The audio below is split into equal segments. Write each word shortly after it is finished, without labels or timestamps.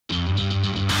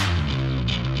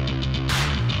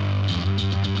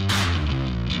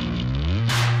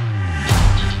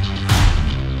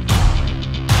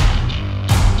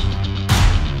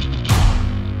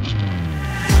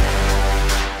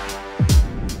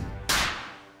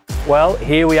Well,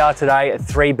 here we are today at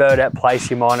 3 Burdett Place,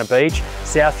 Umina Beach,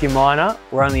 South Umina.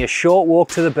 We're only a short walk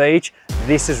to the beach.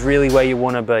 This is really where you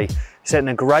want to be. Set in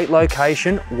a great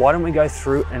location. Why don't we go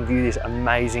through and view this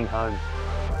amazing home?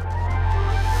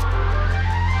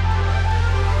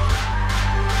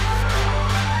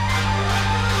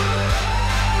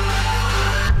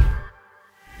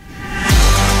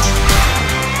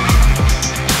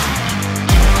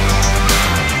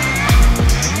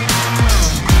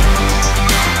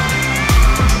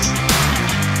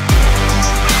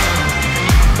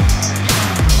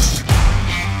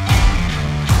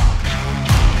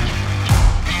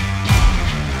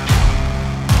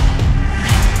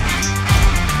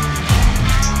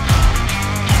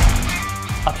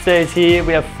 Upstairs here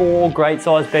we have 4 great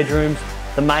sized bedrooms.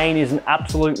 The main is an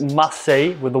absolute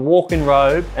must-see with a walk-in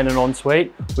robe and an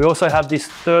ensuite. We also have this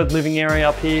 3rd living area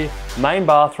up here, main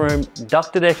bathroom,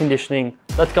 ducted air conditioning.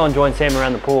 Let's go and join Sam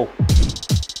around the pool.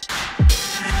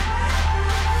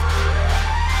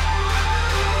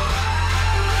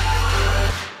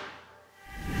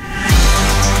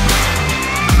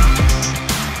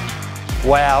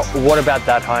 Wow, what about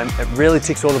that home? It really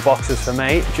ticks all the boxes for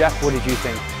me. Jack, what did you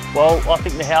think? Well, I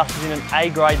think the house is in an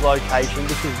A-grade location.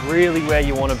 This is really where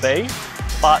you want to be,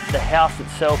 but the house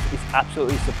itself is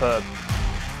absolutely superb.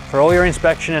 For all your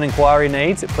inspection and inquiry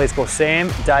needs, please call Sam,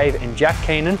 Dave and Jack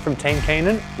Keenan from Team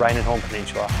Keenan, Rain and Horn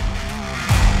Peninsula.